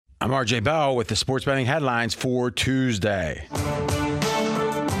I'm RJ Bell with the sports betting headlines for Tuesday.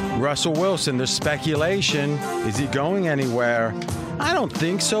 Russell Wilson, there's speculation. Is he going anywhere? I don't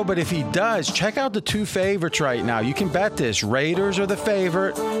think so, but if he does, check out the two favorites right now. You can bet this. Raiders are the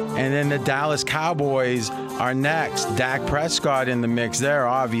favorite, and then the Dallas Cowboys are next. Dak Prescott in the mix there,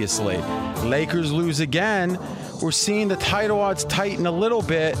 obviously. Lakers lose again. We're seeing the title odds tighten a little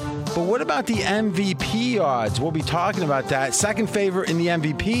bit, but what about the MVP odds? We'll be talking about that. Second favorite in the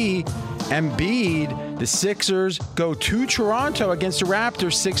MVP, Embiid. The Sixers go to Toronto against the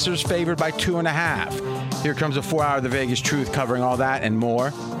Raptors. Sixers favored by 2.5. Here comes a 4-hour of the Vegas Truth covering all that and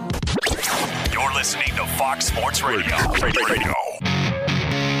more. You're listening to Fox Sports Radio.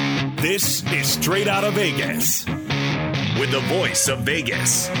 This is Straight Out of Vegas. With the voice of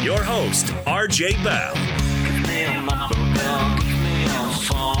Vegas, your host, RJ Bell. Give me a number, girl. Give me a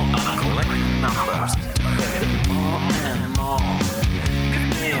phone. I'm collecting numbers. More and more.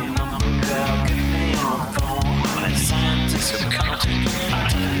 Give me a number, girl. Give me a phone. I'm a scientist of counting. I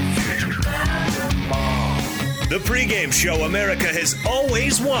tell you, The pregame show America has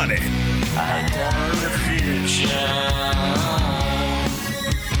always wanted. I tell the future.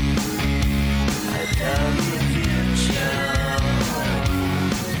 I tell the future.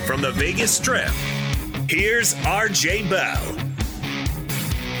 From the Vegas Strip, here's RJ Bell.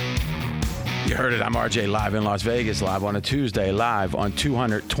 You heard it. I'm RJ, live in Las Vegas, live on a Tuesday, live on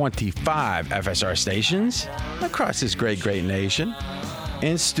 225 FSR stations across this great, great nation.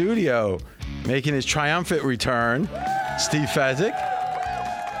 In studio, making his triumphant return, Steve Fezzik.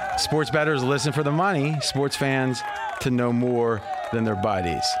 Sports bettors listen for the money. Sports fans to know more than their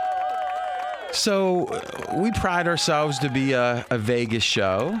buddies. So we pride ourselves to be a Vegas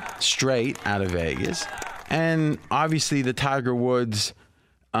show, straight out of Vegas. And obviously the Tiger Woods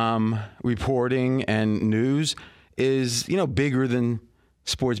reporting and news is, bigger than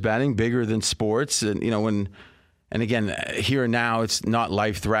sports betting, bigger than sports. And, and again, here and now, it's not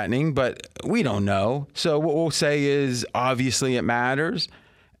life-threatening, but we don't know. So what we'll say is, obviously, it matters.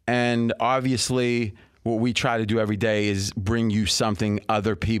 And obviously, what we try to do every day is bring you something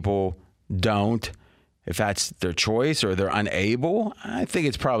other people don't. If that's their choice or they're unable, I think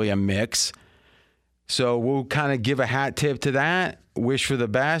it's probably a mix. So we'll kind of give a hat tip to that, wish for the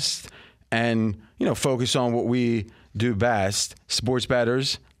best, and, focus on what we do best. Sports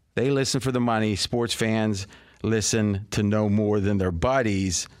bettors, they listen for the money. Sports fans listen to know more than their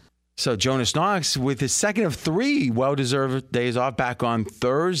buddies. So Jonas Knox, with his second of 3 well-deserved days off, back on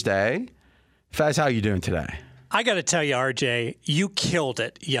Thursday. Faz, how you doing today? I got to tell you, RJ, you killed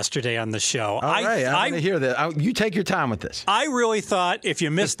it yesterday on the show. All right, I want to hear that. You take your time with this. I really thought if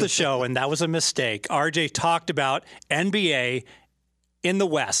you missed the show, and that was a mistake, RJ talked about NBA in the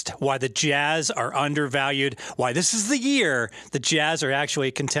West, why the Jazz are undervalued, why this is the year the Jazz are actually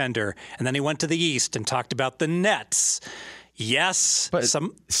a contender. And then he went to the East and talked about the Nets. Yes. But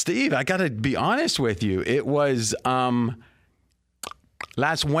Steve, I got to be honest with you. It was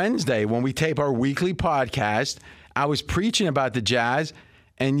last Wednesday when we tape our weekly podcast, I was preaching about the Jazz,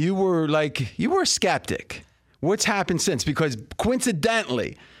 and you were a skeptic. What's happened since? Because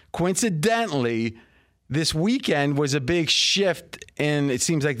coincidentally, this weekend was a big shift in, it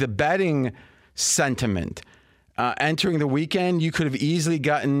seems like, the betting sentiment. Entering the weekend, you could have easily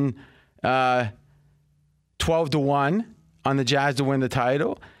gotten 12-1 on the Jazz to win the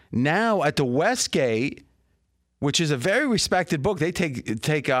title. Now at the Westgate, which is a very respected book, they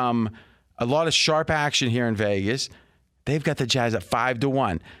take a lot of sharp action here in Vegas. They've got the Jazz at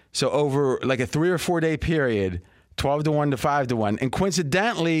 5-1. So over like a 3 or 4 day period, 12-1 to 5-1. And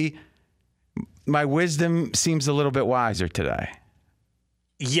coincidentally, my wisdom seems a little bit wiser today.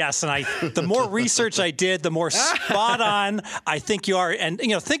 Yes, and the more research I did, the more spot on I think you are. And,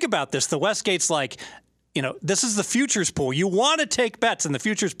 think about this. The Westgate's like, this is the futures pool. You want to take bets in the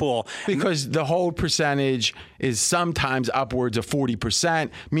futures pool. Because the hold percentage is sometimes upwards of 40%,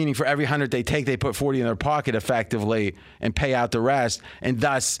 meaning for every 100 they take, they put 40 in their pocket effectively and pay out the rest. And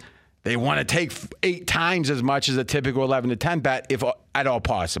thus, they want to take 8 times as much as a typical 11-10 bet, if at all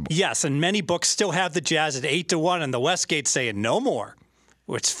possible. Yes, and many books still have the Jazz at 8-1, and the Westgate's saying no more.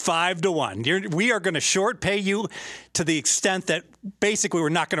 It's 5-1. We are going to short pay you to the extent that basically we're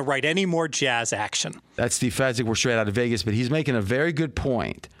not going to write any more Jazz action. That's Steve Fezzik. We're straight out of Vegas, but he's making a very good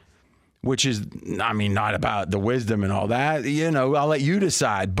point, which is, not about the wisdom and all that. I'll let you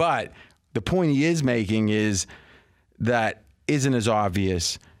decide. But the point he is making is that isn't as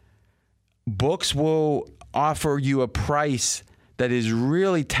obvious. Books will offer you a price that is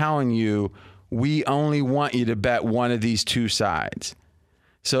really telling you we only want you to bet one of these two sides.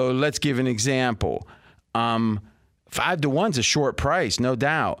 So let's give an example. 5-1's a short price, no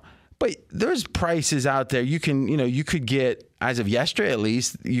doubt. But there's prices out there. You could get, as of yesterday at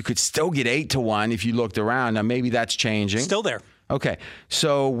least, you could still get 8-1 if you looked around. Now, maybe that's changing. Still there. Okay.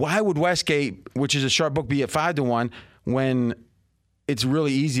 So why would Westgate, which is a sharp book, be at 5-1 when it's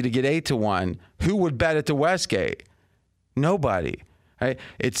really easy to get 8-1? Who would bet at the Westgate? Nobody. Right?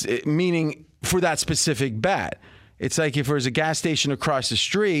 Meaning for that specific bet. It's like if there's a gas station across the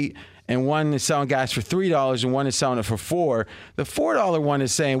street and one is selling gas for $3 and one is selling it for $4. The $4 one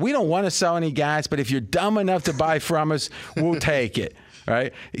is saying, we don't want to sell any gas, but if you're dumb enough to buy from us, we'll take it.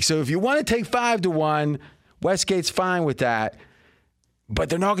 Right? So if you want to take 5-1, Westgate's fine with that, but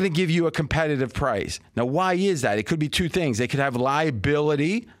they're not going to give you a competitive price. Now, why is that? It could be two things. They could have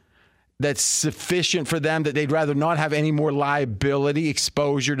liability that's sufficient for them that they'd rather not have any more liability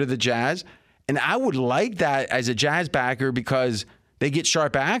exposure to the Jazz. And I would like that as a Jazz backer because they get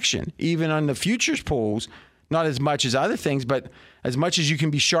sharp action, even on the futures pools, not as much as other things, but as much as you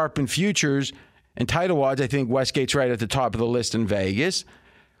can be sharp in futures and title odds, I think Westgate's right at the top of the list in Vegas.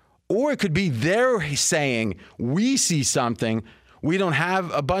 Or it could be they're saying, we see something, we don't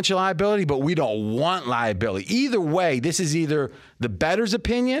have a bunch of liability, but we don't want liability. Either way, this is either the bettor's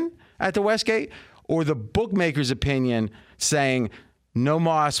opinion at the Westgate or the bookmaker's opinion saying no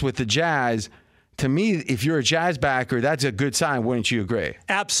moss with the Jazz. To me, if you're a Jazz backer, that's a good sign. Wouldn't you agree?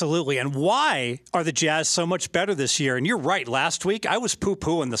 Absolutely. And why are the Jazz so much better this year? And you're right. Last week, I was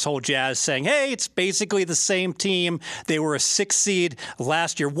poo-pooing this whole Jazz saying, hey, it's basically the same team. They were a 6 seed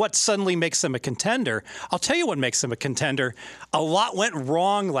last year. What suddenly makes them a contender? I'll tell you what makes them a contender. A lot went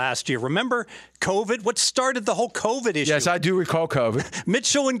wrong last year. Remember COVID? What started the whole COVID issue? Yes, I do recall COVID.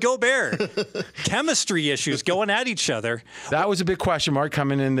 Mitchell and Gobert. Chemistry issues going at each other. That was a big question mark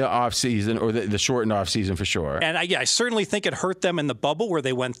coming in the offseason, or the shortened offseason for sure. And I certainly think it hurt them in the bubble where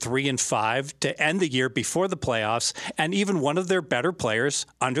they went 3-5 to end the year before the playoffs. And even one of their better players,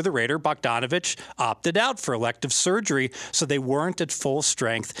 under the radar, Bogdanovich, opted out for elective surgery, so they weren't at full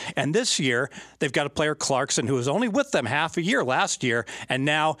strength. And this year, they've got a player, Clarkson, who was only with them half a year last year, and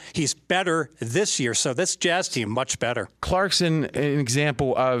now he's better this year. So this Jazz team, much better. Clarkson, an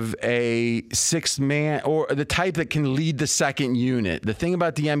example of a sixth man, or the type that can lead the second unit. The thing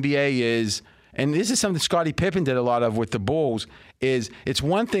about the NBA is, and this is something Scottie Pippen did a lot of with the Bulls, is it's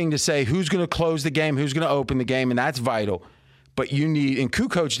one thing to say who's going to close the game, who's going to open the game, and that's vital. But you need, and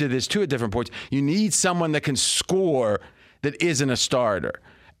Kukoc did this too at different points, you need someone that can score that isn't a starter.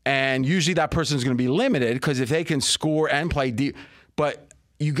 And usually that person's going to be limited because if they can score and play deep, but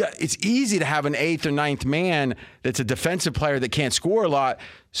it's easy to have an 8th or 9th man that's a defensive player that can't score a lot.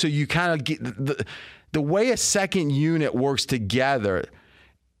 So you kind of get the way a second unit works together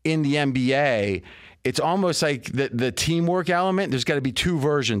in the NBA. It's almost like the teamwork element. There's got to be two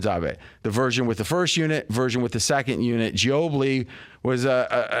versions of it. The version with the first unit, version with the second unit. Ginobili was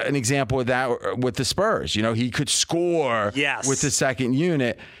an example of that with the Spurs. You know, he could score with the second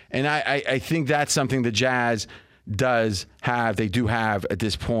unit. And I think that's something the Jazz they do have at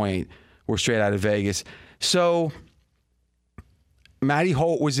this point. We're straight out of Vegas. So Matty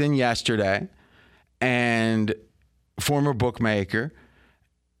Holt was in yesterday, and former bookmaker.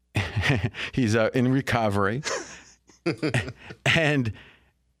 He's in recovery. And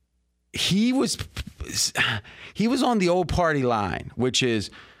he was on the old party line, which is,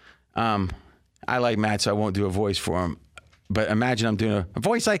 I like Matt, so I won't do a voice for him. But imagine I'm doing a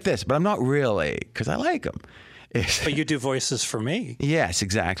voice like this, but I'm not really, because I like him. But you do voices for me. Yes,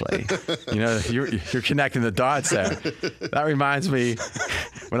 exactly. You know, you're connecting the dots there. That reminds me,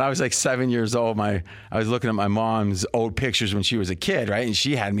 when I was like 7 years old, I was looking at my mom's old pictures when she was a kid, right? And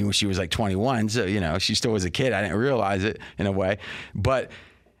she had me when she was like 21. So, you know, she still was a kid. I didn't realize it in a way. But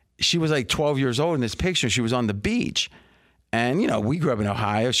she was like 12 years old in this picture. She was on the beach. And, you know, we grew up in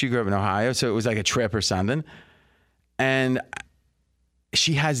Ohio. She grew up in Ohio. So it was like a trip or something. And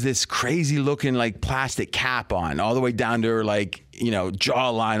she has this crazy looking like plastic cap on all the way down to her, like, you know,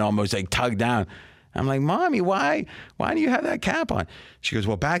 jawline almost like tugged down. I'm like, Mommy, why do you have that cap on? She goes,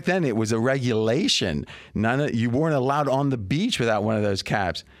 well, back then it was a regulation. You weren't allowed on the beach without one of those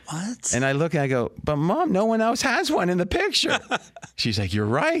caps. What? And I look and I go, but Mom, no one else has one in the picture. She's like, you're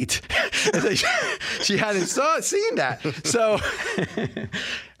right. She hadn't seen that. So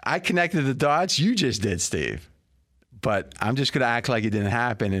I connected the dots. You just did, Steve. But I'm just going to act like it didn't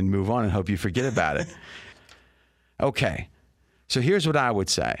happen and move on and hope you forget about it. Okay. So here's what I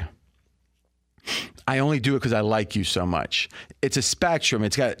would say. I only do it because I like you so much. It's a spectrum.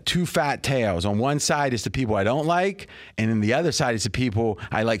 It's got two fat tails. On one side is the people I don't like, and then the other side is the people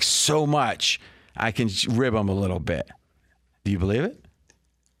I like so much I can rib them a little bit. Do you believe it?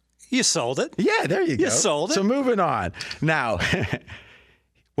 You sold it. Yeah, there you go. You sold it. So moving on. Now,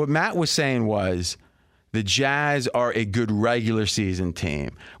 What Matt was saying was the Jazz are a good regular season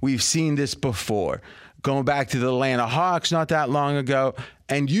team. We've seen this before. Going back to the Atlanta Hawks not that long ago.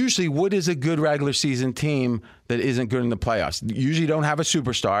 And usually what is a good regular season team that isn't good in the playoffs? Usually don't have a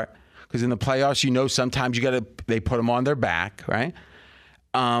superstar because in the playoffs, sometimes they put them on their back, right?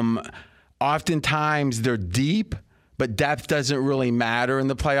 Oftentimes they're deep, but depth doesn't really matter in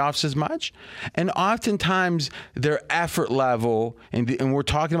the playoffs as much. And oftentimes their effort level, and we're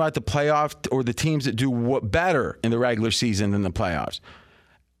talking about the playoff or the teams that do better in the regular season than the playoffs.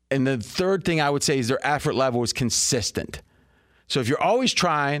 And the third thing I would say is their effort level is consistent. So if you're always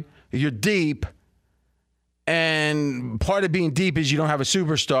trying, you're deep, and part of being deep is you don't have a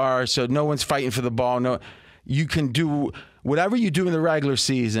superstar, so no one's fighting for the ball. No, you can do whatever you do in the regular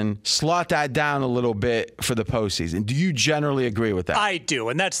season, slot that down a little bit for the postseason. Do you generally agree with that? I do,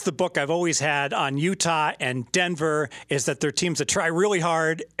 and that's the book I've always had on Utah and Denver, is that they're teams that try really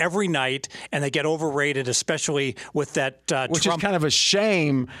hard every night, and they get overrated, especially with that Which is kind of a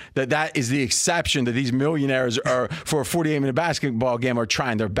shame that is the exception, that these millionaires are, for a 48-minute basketball game, are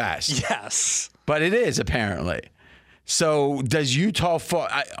trying their best. Yes. But it is, apparently. So does Utah fall?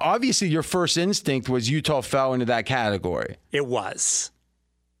 Obviously, your first instinct was Utah fell into that category. It was.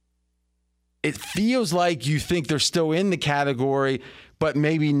 It feels like you think they're still in the category, but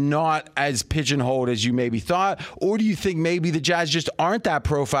maybe not as pigeonholed as you maybe thought. Or do you think maybe the Jazz just aren't that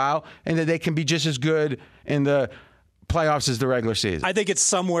profile and that they can be just as good in the playoffs as the regular season? I think it's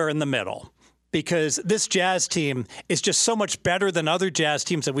somewhere in the middle, because this Jazz team is just so much better than other Jazz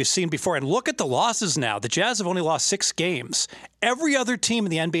teams that we've seen before. And look at the losses now. The Jazz have only lost 6 games. Every other team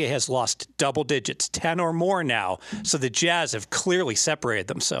in the NBA has lost double digits, 10 or more now. So the Jazz have clearly separated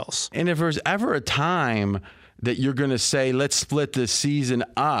themselves. And if there's ever a time that you're going to say, let's split the season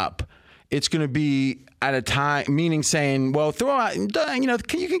up, it's going to be at a time, meaning saying, well, throw out, you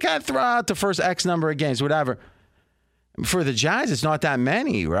can kind of throw out the first X number of games, whatever. For the Jazz, it's not that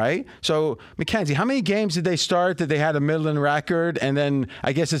many, right? So, Mackenzie, how many games did they start that they had a middling record? And then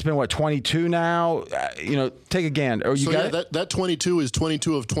I guess it's been, 22 now? Take a gander. Or that 22 is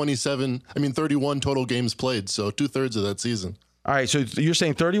 22 of 27. 31 total games played. So 2/3 of that season. All right. So you're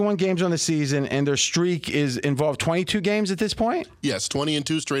saying 31 games on the season, and their streak is involved 22 games at this point? Yes,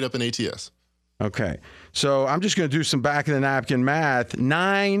 20-2 straight up in ATS. Okay. So I'm just going to do some back of the napkin math.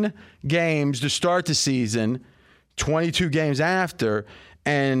 9 games to start the season, 22 games after,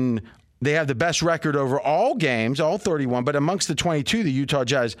 and they have the best record over all games, all 31, but amongst the 22, the Utah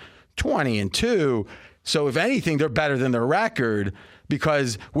Jazz 20-2. So if anything, they're better than their record,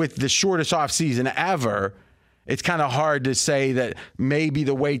 because with the shortest offseason ever, it's kind of hard to say that maybe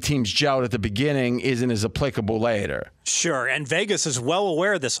the way teams gelled at the beginning isn't as applicable later. Sure, and Vegas is well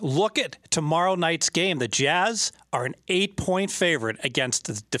aware of this. Look at tomorrow night's game. The Jazz are an 8-point favorite against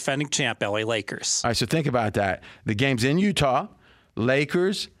the defending champ, LA Lakers. All right, so think about that. The game's in Utah,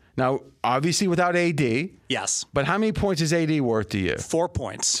 Lakers. Now, obviously without AD. Yes. But how many points is AD worth to you? 4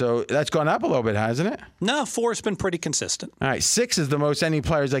 points. So that's gone up a little bit, hasn't it? No, 4's been pretty consistent. All right, 6 is the most any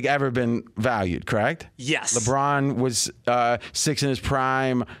player's ever been valued, correct? Yes. LeBron was 6 in his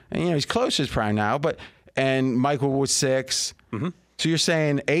prime. And, he's close to his prime now, and Michael was 6. Mm-hmm. So you're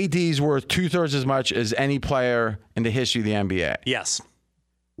saying AD's worth 2/3 as much as any player in the history of the NBA? Yes.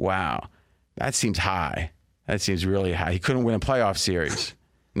 Wow. That seems high. That seems really high. He couldn't win a playoff series.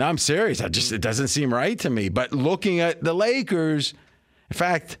 No, I'm serious. It doesn't seem right to me. But looking at the Lakers, in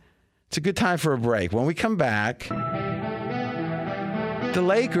fact, it's a good time for a break. When we come back, the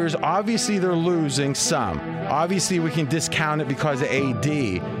Lakers, obviously they're losing some. Obviously we can discount it because of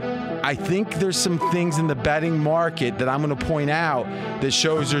AD. I think there's some things in the betting market that I'm going to point out that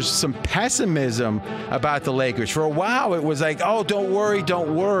shows there's some pessimism about the Lakers. For a while, it was like, oh, don't worry.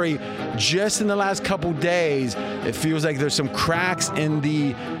 Just in the last couple days, it feels like there's some cracks in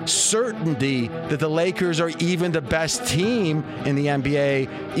the certainty that the Lakers are even the best team in the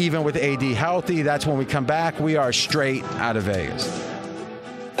NBA, even with AD healthy. That's when we come back. We are straight out of Vegas.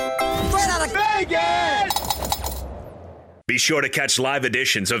 Straight out of Vegas! Be sure to catch live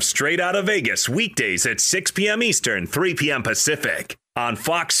editions of Straight Outta Vegas weekdays at 6 p.m. Eastern, 3 p.m. Pacific on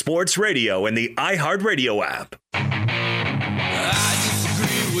Fox Sports Radio and the iHeartRadio app. I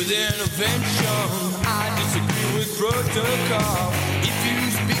disagree with intervention. I disagree with protocol. If you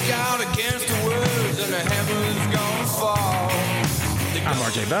speak out against the words, then the heavens gonna fall. I'm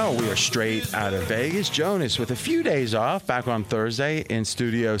RJ Bell. We are straight out of Vegas. Jonas with a few days off, back on Thursday. In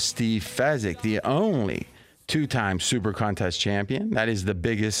studio, Steve Fezzik, the only 2-time Super Contest champion. That is the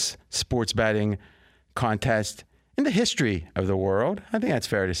biggest sports betting contest in the history of the world. I think that's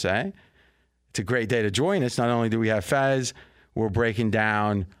fair to say. It's a great day to join us. Not only do we have Fez, we're breaking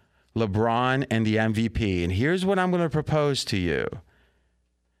down LeBron and the MVP. And here's what I'm going to propose to you.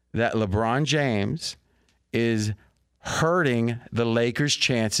 That LeBron James is hurting the Lakers'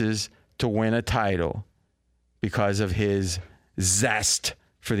 chances to win a title because of his zest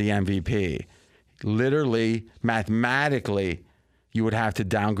for the MVP. Literally, mathematically, you would have to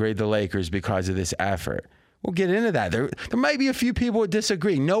downgrade the Lakers because of this effort. We'll get into that. There might be a few people who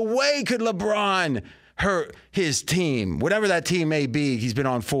disagree. No way could LeBron hurt his team. Whatever that team may be, he's been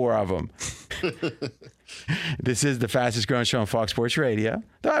on 4 of them. This is the fastest growing show on Fox Sports Radio.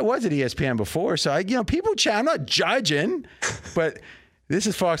 Though I was at ESPN before, so people chat. I'm not judging, but this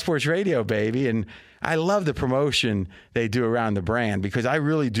is Fox Sports Radio, baby. And I love the promotion they do around the brand because I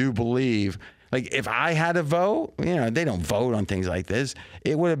really do believe, like, if I had a vote, they don't vote on things like this.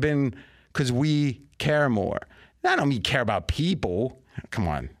 It would have been because we care more. I don't mean care about people. Come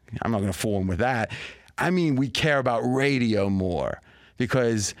on. I'm not going to fool them with that. I mean, we care about radio more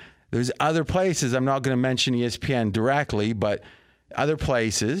because there's other places. I'm not going to mention ESPN directly, but other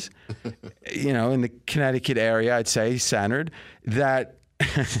places, in the Connecticut area, I'd say centered, that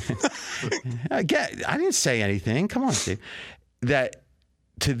I didn't say anything. Come on, Steve. That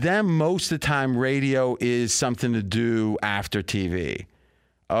to them, most of the time, radio is something to do after TV.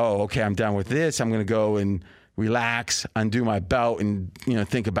 Oh, okay, I'm done with this. I'm going to go and relax, undo my belt, and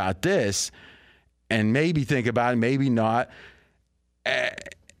think about this, and maybe think about it, maybe not.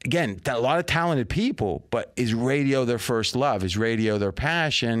 Again, a lot of talented people, but is radio their first love? Is radio their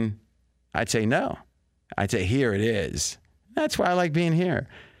passion? I'd say no. I'd say here it is. That's why I like being here.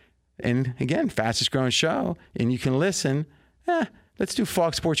 And again, fastest growing show, and you can listen. Let's do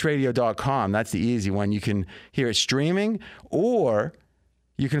foxsportsradio.com. That's the easy one. You can hear it streaming, or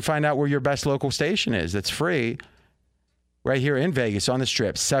you can find out where your best local station is. That's free. Right here in Vegas on the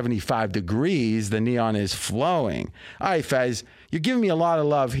Strip, 75 degrees. The neon is flowing. All right, Fez, you're giving me a lot of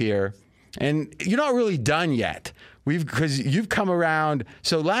love here, and you're not really done yet. Because you've come around.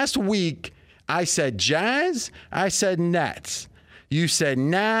 So last week, I said Jazz, I said Nets. You said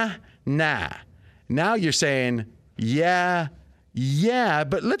nah. Now you're saying yeah,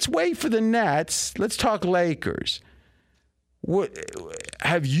 but let's wait for the Nets. Let's talk Lakers. What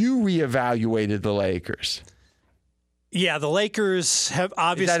have you reevaluated the Lakers? Yeah, the Lakers have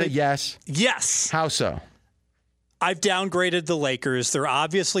obviously... Is that a yes? Yes. How so? I've downgraded the Lakers. They're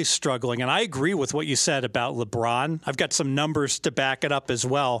obviously struggling, and I agree with what you said about LeBron. I've got some numbers to back it up as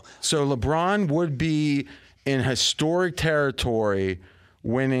well. So LeBron would be in historic territory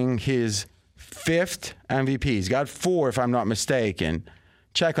winning his 5th MVP. He's got 4, if I'm not mistaken.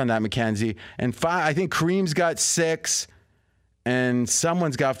 Check on that, Mackenzie. And 5, I think Kareem's got 6, and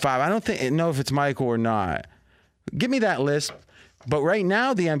someone's got 5. I don't know if it's Michael or not. Give me that list. But right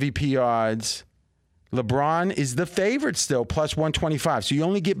now, the MVP odds, LeBron is the favorite still, plus 125. So you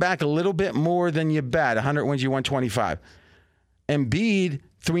only get back a little bit more than you bet. 100 wins you 125. Embiid,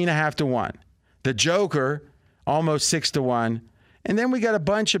 3.5 to 1. The Joker, almost 6 to 1. And then we got a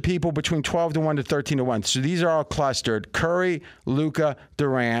bunch of people between 12 to 1 to 13 to 1. So these are all clustered. Curry, Luka,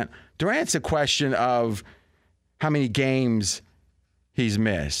 Durant. Durant's a question of how many games he's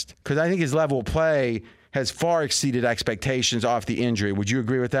missed. Because I think his level of play has far exceeded expectations off the injury. Would you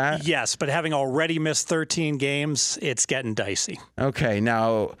agree with that? Yes, but having already missed 13 games, it's getting dicey. Okay,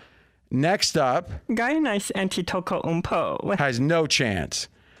 now, next up... Giannis Antetokounmpo has no chance.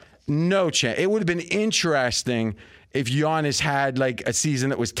 No chance. It would have been interesting if Giannis had, like, a season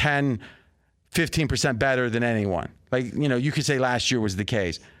that was 10, 15% better than anyone. Like, you could say last year was the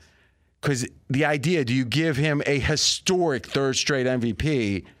case. Because the idea, do you give him a historic third straight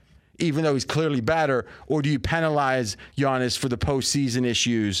MVP, even though he's clearly better, or do you penalize Giannis for the postseason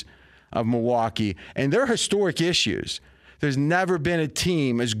issues of Milwaukee? And they're historic issues. There's never been a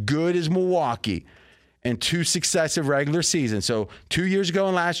team as good as Milwaukee in 2 successive regular seasons, so 2 years ago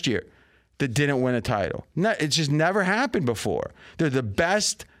and last year, that didn't win a title. It's just never happened before. They're the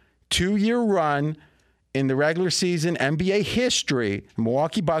best 2-year run in the regular season NBA history,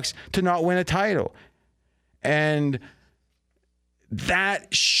 Milwaukee Bucks, to not win a title. And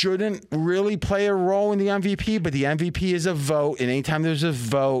that shouldn't really play a role in the MVP, but the MVP is a vote, and anytime there's a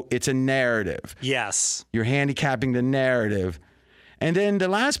vote, it's a narrative. Yes. You're handicapping the narrative. And then the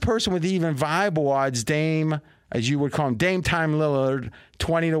last person with even viable odds, Dame, as you would call him, Dame Time Lillard,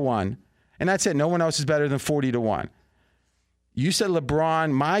 20 to 1. And that's it. No one else is better than 40 to 1. You said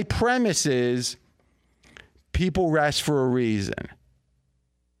LeBron. My premise is people rest for a reason.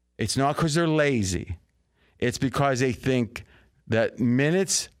 It's not because they're lazy. It's because they think that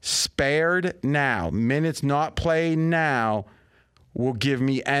minutes spared now, minutes not played now, will give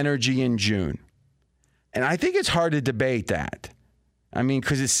me energy in June. And I think it's hard to debate that. I mean,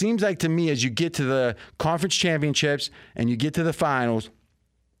 because it seems like to me as you get to the conference championships and you get to the finals,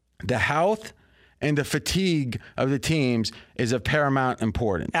 the health and the fatigue of the teams is of paramount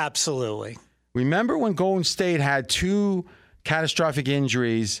importance. Absolutely. Remember when Golden State had 2 catastrophic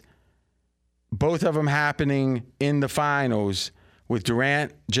injuries, both of them happening in the finals, with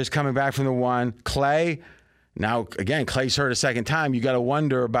Durant just coming back from the one, Clay. Now, again, Clay's hurt a second time. You got to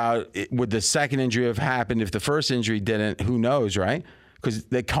wonder about would the second injury have happened if the first injury didn't? Who knows, right? Because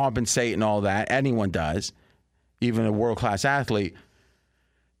they compensate and all that. Anyone does, even a world-class athlete.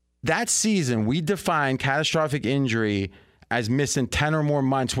 That season, we defined catastrophic injury as missing 10 or more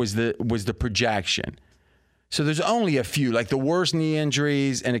months was the projection. So there's only a few, like the worst knee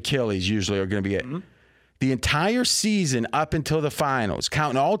injuries and Achilles usually are going to be it. Mm-hmm. The entire season up until the finals,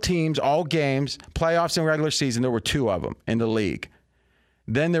 counting all teams, all games, playoffs and regular season, there were 2 of them in the league.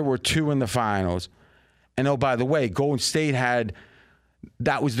 Then there were 2 in the finals. And oh, by the way, Golden State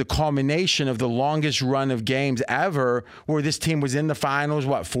that was the culmination of the longest run of games ever where this team was in the finals,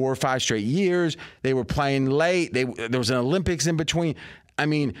 4 or 5 straight years. They were playing late. There was an Olympics in between. I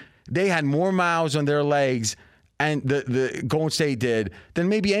mean, they had more miles on their legs, and the Golden State did, than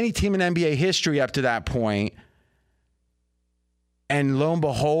maybe any team in NBA history up to that point. And lo and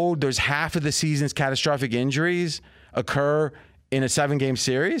behold, there's half of the season's catastrophic injuries occur in a 7-game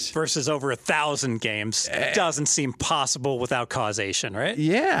series. Versus over 1,000 games. It doesn't seem possible without causation, right?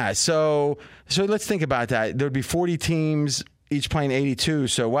 Yeah. So let's think about that. There would be 40 teams, each playing 82.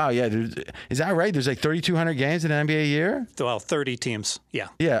 So, wow, yeah. Is that right? There's like 3,200 games in an NBA year? Well, 30 teams. Yeah.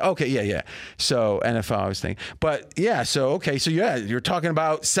 Yeah. Okay. Yeah. So, NFL, I was thinking. But, yeah. So, okay. So, yeah, you're talking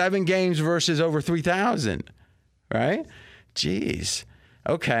about 7 games versus over 3,000, right? Jeez.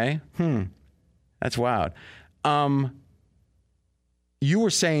 Okay. That's wild. You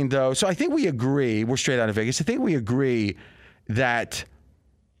were saying, though, so I think we agree, we're straight out of Vegas, I think we agree that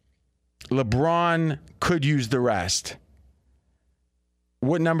LeBron could use the rest.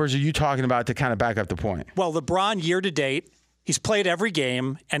 What numbers are you talking about to kind of back up the point? Well, LeBron year to date, he's played every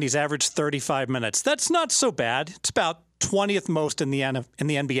game and he's averaged 35 minutes. That's not so bad. It's about 20th most in the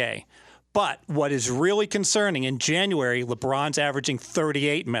NBA. But what is really concerning, in January, LeBron's averaging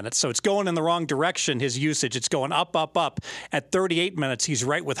 38 minutes. So it's going in the wrong direction, his usage. It's going up. At 38 minutes, he's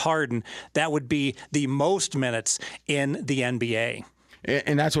right with Harden. That would be the most minutes in the NBA.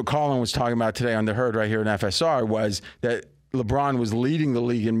 And that's what Colin was talking about today on The Herd right here in FSR, was that LeBron was leading the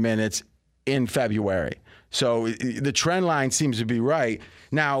league in minutes in February. So the trend line seems to be right.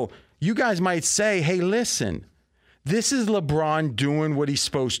 Now, you guys might say, hey, listen, this is LeBron doing what he's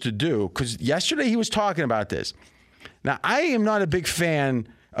supposed to do, because yesterday he was talking about this. Now, I am not a big fan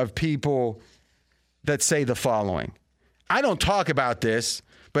of people that say the following. I don't talk about this,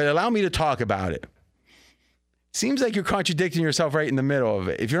 but allow me to talk about it. Seems like you're contradicting yourself right in the middle of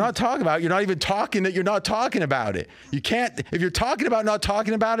it. If you're not talking about it, you're not even talking that you're not talking about it. You can't, if you're talking about not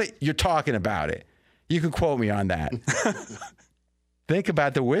talking about it, you're talking about it. You can quote me on that. Think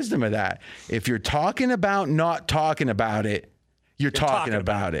about the wisdom of that. If you're talking about not talking about it, you're talking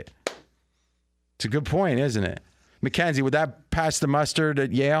about it. It's a good point, isn't it? Mackenzie, would that pass the mustard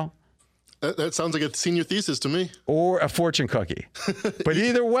at Yale? That sounds like a senior thesis to me. Or a fortune cookie. But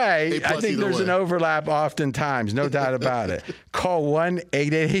either way, I think there's an overlap oftentimes, no doubt about it. Call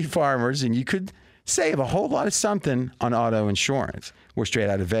 1-888-FARMERS and you could save a whole lot of something on auto insurance. We're straight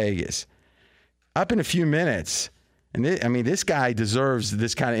out of Vegas. Up in a few minutes. And this guy deserves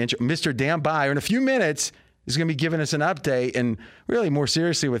this kind of intro. Mr. Dan Byer, in a few minutes, is going to be giving us an update. And really, more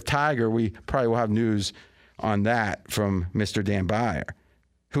seriously, with Tiger, we probably will have news on that from Mr. Dan Byer,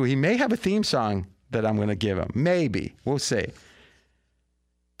 who he may have a theme song that I'm going to give him. Maybe. We'll see.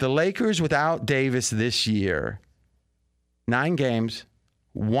 The Lakers without Davis this year, 9 games,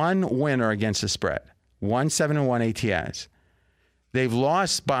 1 winner against the spread, 1-7-1 ATS. They've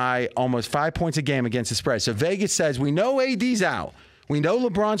lost by almost 5 points a game against the spread. So Vegas says, we know AD's out. We know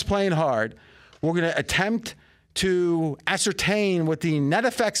LeBron's playing hard. We're going to attempt to ascertain what the net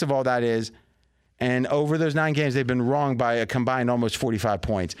effects of all that is. And over those 9 games, they've been wrong by a combined almost 45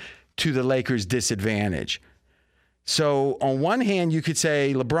 points to the Lakers' disadvantage. So on one hand, you could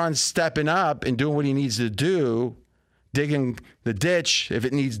say LeBron's stepping up and doing what he needs to do, digging the ditch if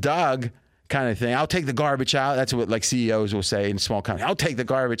it needs dug, kind of thing. I'll take the garbage out. That's what like CEOs will say in small companies. I'll take the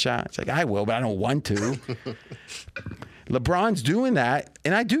garbage out. It's like, I will, but I don't want to. LeBron's doing that,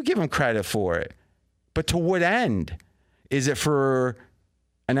 and I do give him credit for it. But to what end? Is it for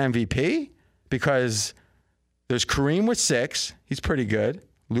an MVP? Because there's Kareem with 6. He's pretty good.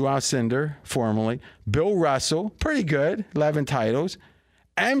 Lou Alcindor, formerly. Bill Russell, pretty good. 11 titles.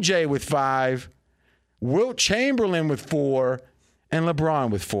 MJ with 5. Wilt Chamberlain with 4, and LeBron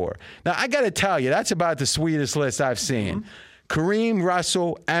with 4. Now, I got to tell you, that's about the sweetest list I've seen. Kareem,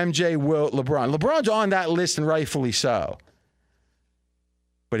 Russell, MJ, Wilt, LeBron. LeBron's on that list, and rightfully so.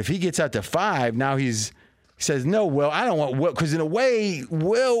 But if he gets out to 5, now he says, no, Wilt, I don't want Wilt. Because in a way,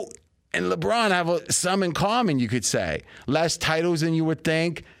 Wilt and LeBron have some in common, you could say. Less titles than you would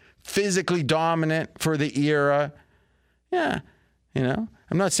think. Physically dominant for the era. Yeah,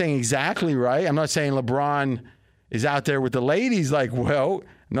 I'm not saying exactly right. I'm not saying LeBron is out there with the ladies like Wilt.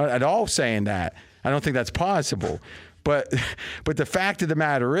 Not at all saying that. I don't think that's possible. But the fact of the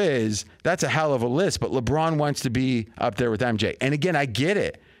matter is, that's a hell of a list. But LeBron wants to be up there with MJ. And again, I get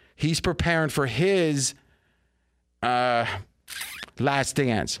it. He's preparing for his last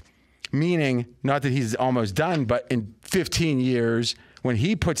dance. Meaning, not that he's almost done, but in 15 years, when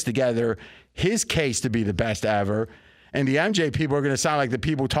he puts together his case to be the best ever, and the MJ people are going to sound like the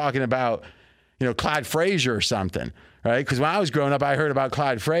people talking about, Clyde Frazier or something, right? Because when I was growing up, I heard about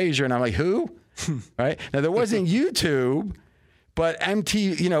Clyde Frazier, and I'm like, who? Right? Now, there wasn't YouTube, but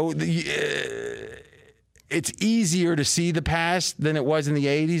it's easier to see the past than it was in the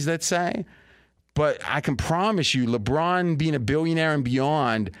 80s, let's say. But I can promise you, LeBron being a billionaire and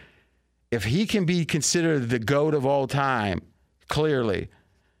beyond, if he can be considered the GOAT of all time, clearly,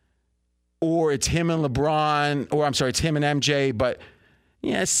 or it's him and LeBron, or I'm sorry, it's him and MJ, but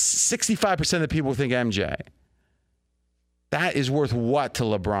 65% of the people think MJ. That is worth what to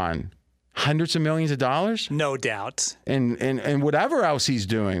LeBron? Hundreds of millions of dollars? No doubt. And whatever else he's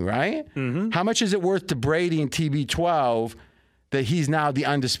doing, right? Mm-hmm. How much is it worth to Brady and TB12 that he's now the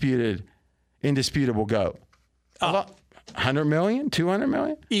indisputable GOAT? 100 million? 200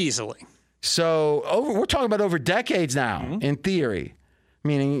 million? Easily. So we're talking about over decades now, in theory.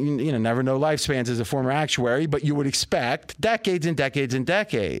 Meaning, never know lifespans as a former actuary, but you would expect decades and decades and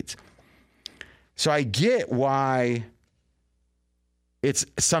decades. So I get why it's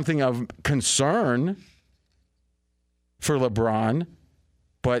something of concern for LeBron,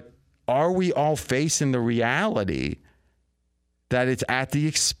 but are we all facing the reality that it's at the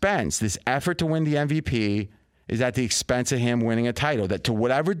expense, this effort to win the MVP is at the expense of him winning a title, that to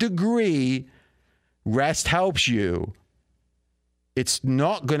whatever degree rest helps you, it's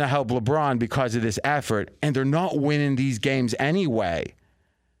not going to help LeBron because of this effort, and they're not winning these games anyway.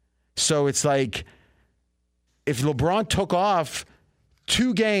 So it's like if LeBron took off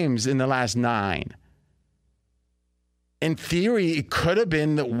 2 games in the last 9, in theory, it could have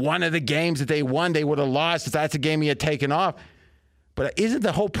been that one of the games that they won, they would have lost if that's the game he had taken off. But isn't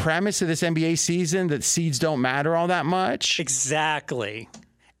the whole premise of this NBA season that seeds don't matter all that much? Exactly.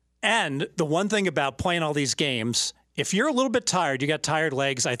 And the one thing about playing all these games, if you're a little bit tired, you got tired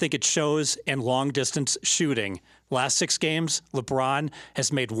legs, I think it shows in long-distance shooting. Last 6 games, LeBron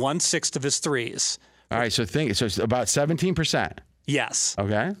has made 1/6 of his threes. All right, so it's about 17%. Yes.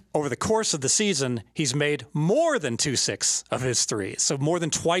 Okay. Over the course of the season, he's made more than 2/6 of his threes, so more than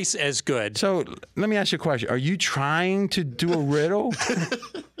twice as good. So let me ask you a question. Are you trying to do a riddle?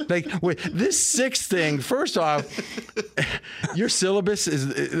 Like, wait, this 6 thing, first off, your syllabus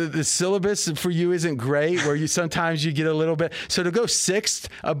the syllabus for you isn't great, where you sometimes you get a little bit. So to go 6th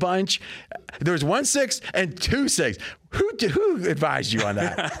a bunch, there's 1/6 and 2/6. Who advised you on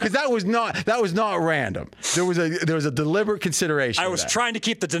that? Because that was not random. There was a deliberate consideration. I was trying to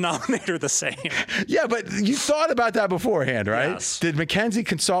keep the denominator the same. Yeah, but you thought about that beforehand, right? Yes. Did Mackenzie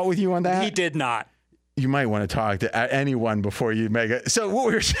consult with you on that? He did not. You might want to talk to anyone before you make it. So what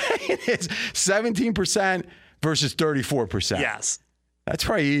we're saying is 17% versus 34%. Yes. That's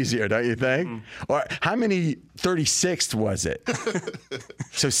probably easier, don't you think? Mm-hmm. Or how many 36th was it?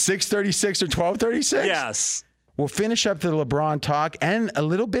 So 636 or 1236? Yes. We'll finish up the LeBron talk and a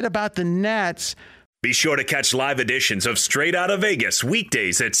little bit about the Nets. Be sure to catch live editions of Straight Outta Vegas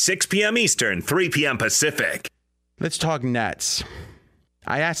weekdays at 6 p.m. Eastern, 3 p.m. Pacific. Let's talk Nets.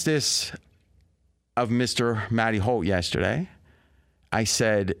 I asked this of Mr. Matty Holt yesterday. I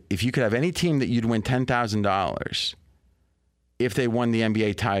said, if you could have any team that you'd win $10,000 if they won the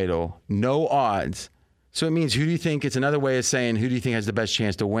NBA title, no odds. So it means, who do you think, it's another way of saying, who do you think has the best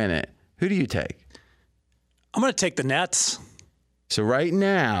chance to win it? Who do you take? I'm going to take the Nets. So right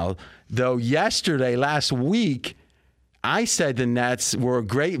now, though last week, I said the Nets were a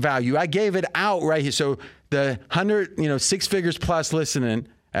great value. I gave it out right here. So the 100, 6 figures plus listening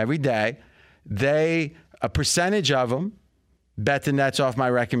every day, a percentage of them bet the Nets off my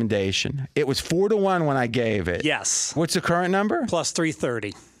recommendation. It was 4-1 when I gave it. Yes. What's the current number? Plus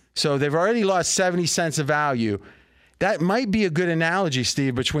 330. So they've already lost 70 cents of value. That might be a good analogy,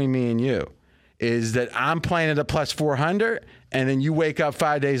 Steve, between me and you, is that I'm playing at a plus 400 and then you wake up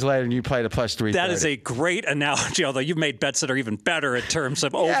 5 days later and you play at a plus 330. That is a great analogy, although you've made bets that are even better in terms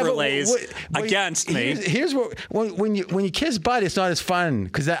of overlays against me. Here's what when you kiss butt, it's not as fun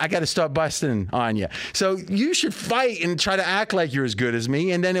because I got to start busting on you. So you should fight and try to act like you're as good as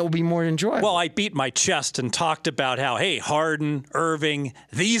me, and then it will be more enjoyable. Well, I beat my chest and talked about how, hey, Harden, Irving,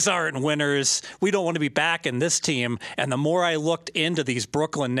 these aren't winners. We don't want to be back in this team. And the more I looked into these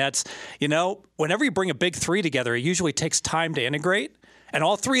Brooklyn Nets, whenever you bring a big three together, it usually takes time to integrate. And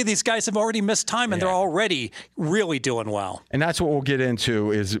all three of these guys have already missed time, and they're already really doing well. And that's what we'll get into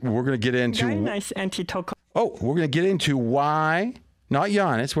we're going to get into... Very nice anti-Toko. Oh, we're going to get into why, not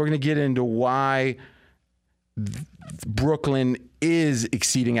Giannis, we're going to get into why Brooklyn is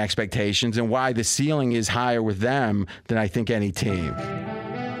exceeding expectations and why the ceiling is higher with them than I think any team.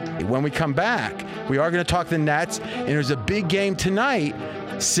 When we come back, we are going to talk the Nets, and there's a big game tonight,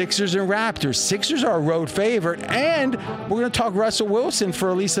 Sixers and Raptors. Sixers are a road favorite, and we're going to talk Russell Wilson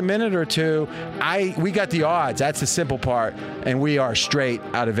for at least a minute or two. We got the odds. That's the simple part, and we are straight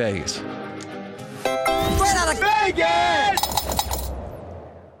out of Vegas. Straight out of Vegas!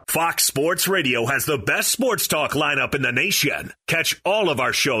 Fox Sports Radio has the best sports talk lineup in the nation. Catch all of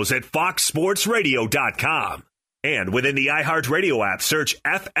our shows at foxsportsradio.com. And within the iHeartRadio app, search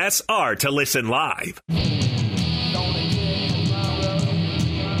FSR to listen live.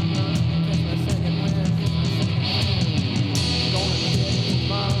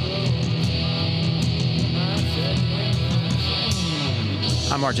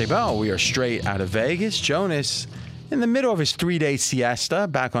 I'm RJ Bell. We are straight out of Vegas. Jonas, in the middle of his 3-day siesta,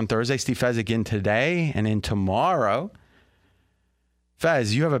 back on Thursday. Steve Fezzik in today and in tomorrow.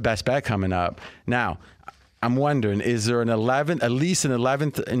 Fez, you have a best bet coming up. Now, I'm wondering, is there at least an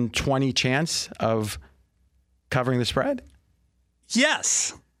 11th and 20 chance of covering the spread?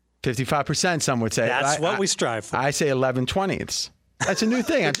 Yes. 55%, some would say. That's what we strive for. I say 11/20ths. That's a new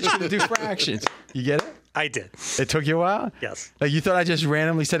thing. I'm just going to do fractions. You get it? I did. It took you a while? Yes. Like you thought I just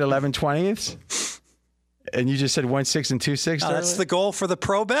randomly said 11/20ths? And you just said 1/6 and 2/6? No, that's the goal for the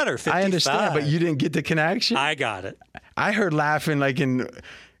pro better, 55. I understand, but you didn't get the connection? I got it. I heard laughing like in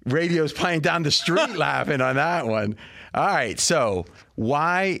radios playing down the street laughing on that one. All right, so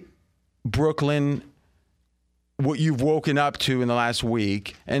why Brooklyn, what you've woken up to in the last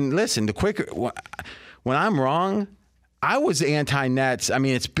week? And listen, when I'm wrong, I was anti-Nets. I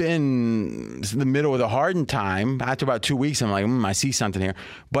mean, it's been the middle of the Harden time. After about 2 weeks, I'm like, I see something here.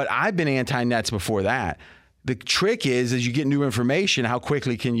 But I've been anti-Nets before that. The trick is, as you get new information, how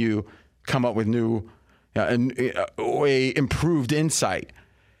quickly can you come up with new, improved insight?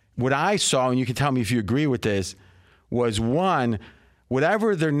 What I saw, and you can tell me if you agree with this, was one,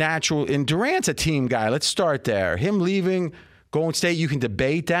 whatever their natural, and Durant's a team guy. Let's start there. Him leaving Golden State, you can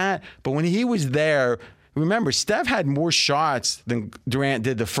debate that. But when he was there, remember, Steph had more shots than Durant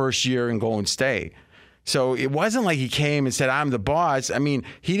did the first year in Golden State. So it wasn't like he came and said, I'm the boss. I mean,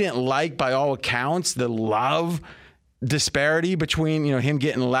 he didn't like, by all accounts, the love disparity between, him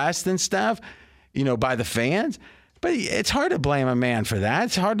getting less than Steph, by the fans. But it's hard to blame a man for that.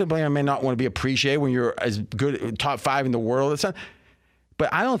 It's hard to blame a man not want to be appreciated when you're as good, top 5 in the world.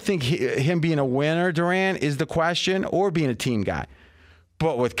 But I don't think him being a winner, Durant, is the question, or being a team guy.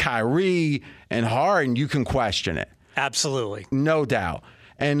 But with Kyrie and Harden, you can question it. Absolutely. No doubt.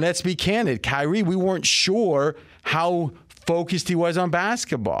 And let's be candid. Kyrie, we weren't sure how focused he was on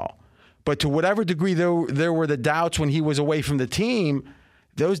basketball. But to whatever degree there were the doubts when he was away from the team,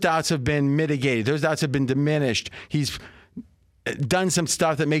 those doubts have been mitigated. Those doubts have been diminished. He's done some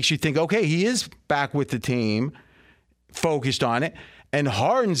stuff that makes you think, okay, he is back with the team, focused on it. And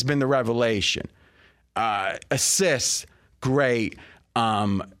Harden's been the revelation. Assists, great.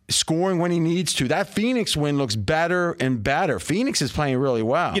 Scoring when he needs to. That Phoenix win looks better and better. Phoenix is playing really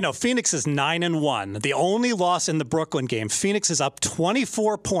well. Phoenix is 9-1. The only loss in the Brooklyn game. Phoenix is up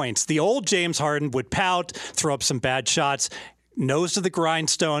 24 points. The old James Harden would pout, throw up some bad shots, nose to the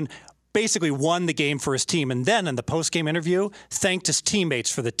grindstone, basically won the game for his team. And then in the post-game interview, thanked his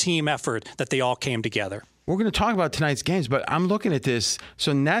teammates for the team effort that they all came together. We're going to talk about tonight's games, but I'm looking at this.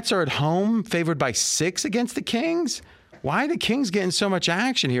 So Nets are at home, favored by 6 against the Kings. Why are the Kings getting so much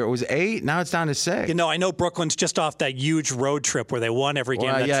action here? It was 8, now it's down to 6. I know Brooklyn's just off that huge road trip where they won every game.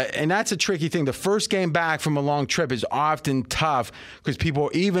 And that's a tricky thing. The first game back from a long trip is often tough because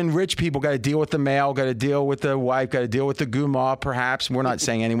even rich people, got to deal with the mail, got to deal with the wife, got to deal with the Guma, perhaps. We're not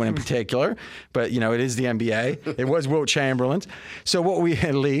saying anyone in particular, but, it is the NBA. It was Wilt Chamberlain's. So what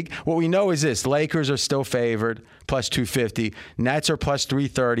we know is this. Lakers are still favored, plus 250. Nets are plus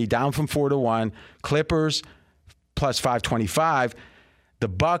 330, down from 4-1. Clippers, plus 525. The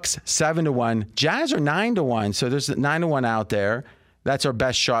Bucks 7-1. Jazz are 9-1. So there's 9-1 out there. That's our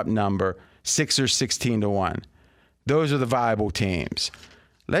best sharp number. Sixers 16-1. Those are the viable teams.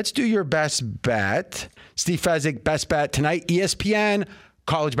 Let's do your best bet. Steve Fezzik, best bet tonight, ESPN.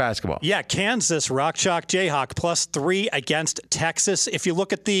 College basketball. Yeah, Kansas, Rock Chalk Jayhawk, +3 against Texas. If you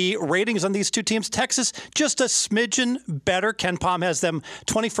look at the ratings on these two teams, Texas just a smidgen better. Ken Pom has them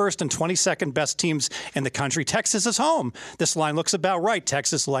 21st and 22nd best teams in the country. Texas is home. This line looks about right.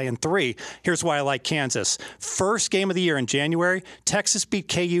 Texas laying 3. Here's why I like Kansas. First game of the year in January, Texas beat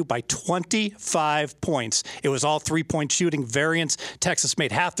KU by 25 points. It was all three-point shooting variance. Texas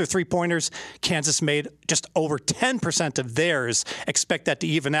made half their three-pointers. Kansas made just over 10% of theirs. Expect that to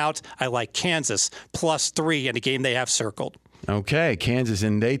even out. I like Kansas +3 in a game they have circled. Okay, Kansas,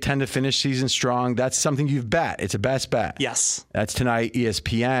 and they tend to finish season strong. That's something you've bet. It's a best bet. Yes. That's tonight,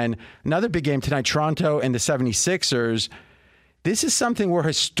 ESPN. Another big game tonight, Toronto and the 76ers. This is something where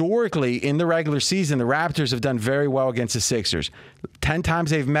historically in the regular season, the Raptors have done very well against the Sixers. 10 times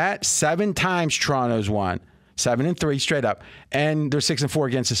they've met, 7 times Toronto's won. 7-3 straight up. And they're 6-4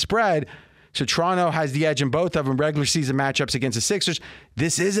 against the spread. So Toronto has the edge in both of them, regular season matchups against the Sixers.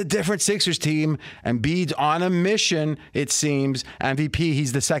 This is a different Sixers team. Embiid's on a mission, it seems. MVP,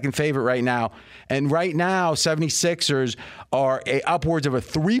 he's the second favorite right now. And right now, 76ers are upwards of a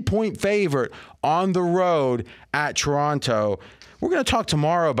 3-point favorite on the road at Toronto. We're going to talk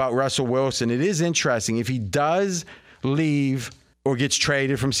tomorrow about Russell Wilson. It is interesting. If he does leave or gets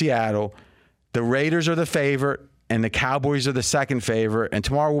traded from Seattle, the Raiders are the favorite. And the Cowboys are the second favorite. And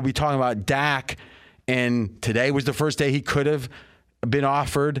tomorrow we'll be talking about Dak. And today was the first day he could have been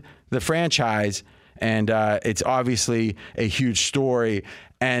offered the franchise. And it's obviously a huge story.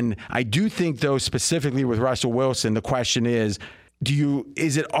 And I do think, though, specifically with Russell Wilson, the question is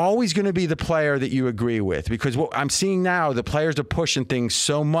it always going to be the player that you agree with? Because what I'm seeing now, the players are pushing things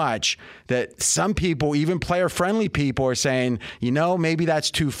so much that some people, even player-friendly people, are saying, maybe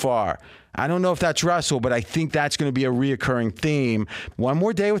that's too far. I don't know if that's Russell, but I think that's going to be a reoccurring theme. One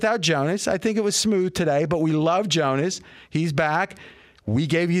more day without Jonas. I think it was smooth today, but we love Jonas. He's back. We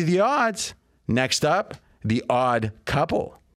gave you the odds. Next up, the odd couple.